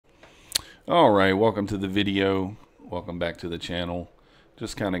All right, welcome to the video. Welcome back to the channel.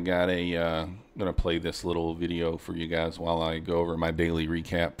 Just kind of got gonna play this little video for you guys while I go over my daily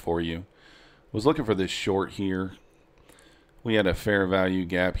recap for you. Was looking for this short here. We had a fair value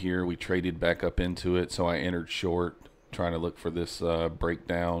gap here. We traded back up into it, so I entered short, trying to look for this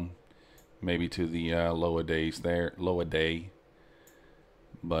breakdown, maybe to the lower day.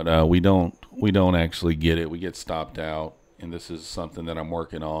 But we don't actually get it. We get stopped out, and this is something that I'm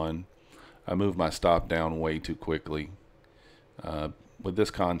working on. I moved my stop down way too quickly. With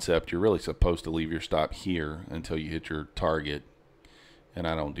this concept, you're really supposed to leave your stop here until you hit your target, and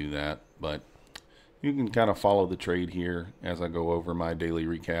I don't do that. But you can kind of follow the trade here as I go over my daily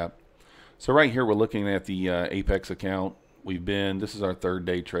recap. So right here, we're looking at the Apex account. This is our third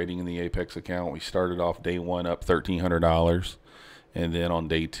day trading in the Apex account. We started off day one up $1,300, and then on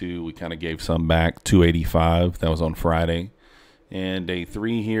day two, we kind of gave some back, $285. That was on Friday. And day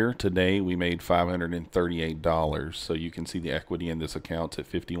three here, today, we made $538. So you can see the equity in this account at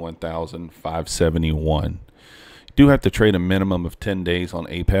 $51,571. You do have to trade a minimum of 10 days on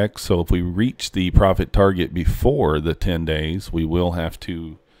Apex. So if we reach the profit target before the 10 days, we will have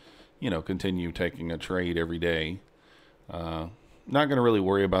to, continue taking a trade every day. Not going to really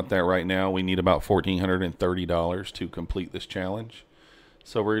worry about that right now. We need about $1,430 to complete this challenge.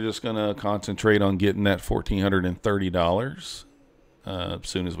 So we're just going to concentrate on getting that $1,430 as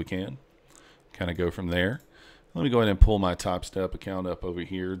soon as we can. Kind of go from there. Let me go ahead and pull my Top Step account up over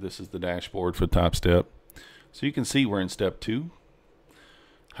here. This is the dashboard for Top Step. So you can see we're in step 2.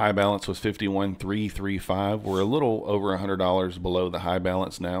 High balance was 51,335. We're a little over $100 below the high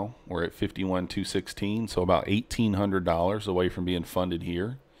balance now. We're at 51,216, so about $1,800 away from being funded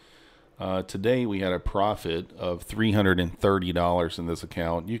here. Today we had a profit of $330 in this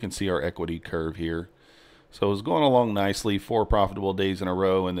account. You can see our equity curve here. So it was going along nicely, 4 profitable days in a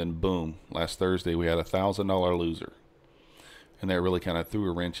row, and then boom, last Thursday we had a $1,000 loser. And that really kind of threw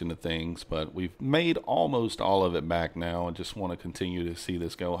a wrench into things, but we've made almost all of it back now and just want to continue to see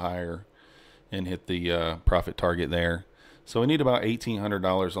this go higher and hit the profit target there. So we need about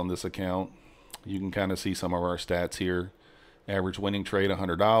 $1,800 on this account. You can kind of see some of our stats here. Average winning trade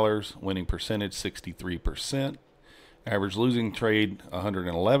 $100, winning percentage 63%. Average losing trade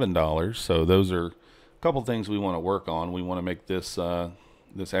 $111. So those are a couple things we want to work on. We want to make this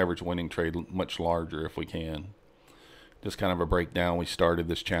this average winning trade much larger if we can. Just kind of a breakdown. We started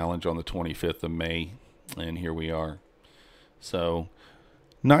this challenge on the 25th of May, and here we are. So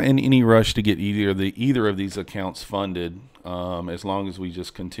not in any rush to get either of these accounts funded, as long as we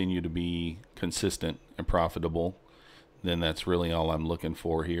just continue to be consistent and profitable, then that's really all I'm looking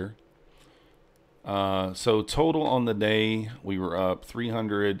for here. So total on the day, we were up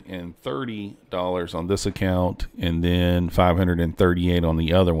 $330 on this account and then $538 on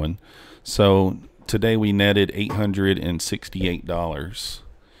the other one. So today we netted $868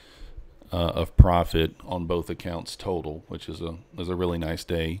 of profit on both accounts total, which is a really nice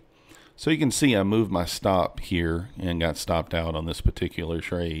day. So you can see I moved my stop here and got stopped out on this particular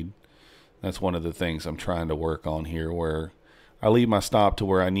trade. That's one of the things I'm trying to work on here, where I leave my stop to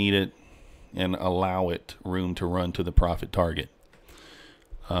where I need it and allow it room to run to the profit target.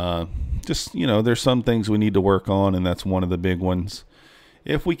 There's some things we need to work on, and that's one of the big ones.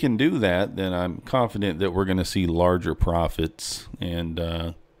 If we can do that, then I'm confident that we're going to see larger profits.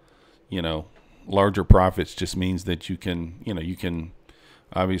 And larger profits just means that you can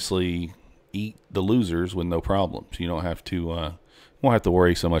obviously eat the losers with no problems. You don't have to won't have to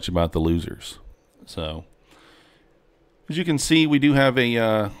worry so much about the losers. So as you can see, we do have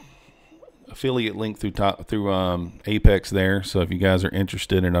a affiliate link through Apex there. So if you guys are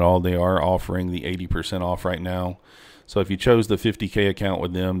interested in it all, they are offering the 80% off right now. So if you chose the 50K account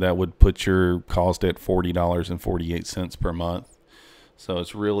with them, that would put your cost at $40.48 per month. So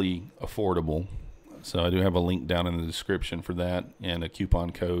it's really affordable. So I do have a link down in the description for that, and a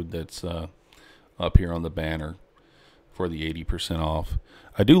coupon code that's up here on the banner for the 80% off.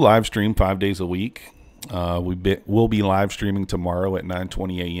 I do live stream 5 days a week. We'll be live streaming tomorrow at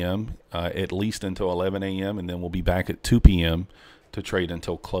 9:20 a.m. At least until 11 a.m. and then we'll be back at 2 p.m. to trade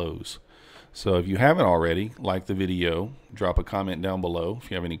until close. So if you haven't already, like the video, drop a comment down below if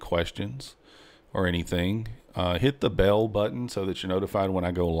you have any questions or anything. Hit the bell button so that you're notified when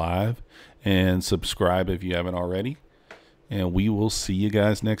I go live, and subscribe if you haven't already. And we will see you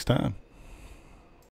guys next time.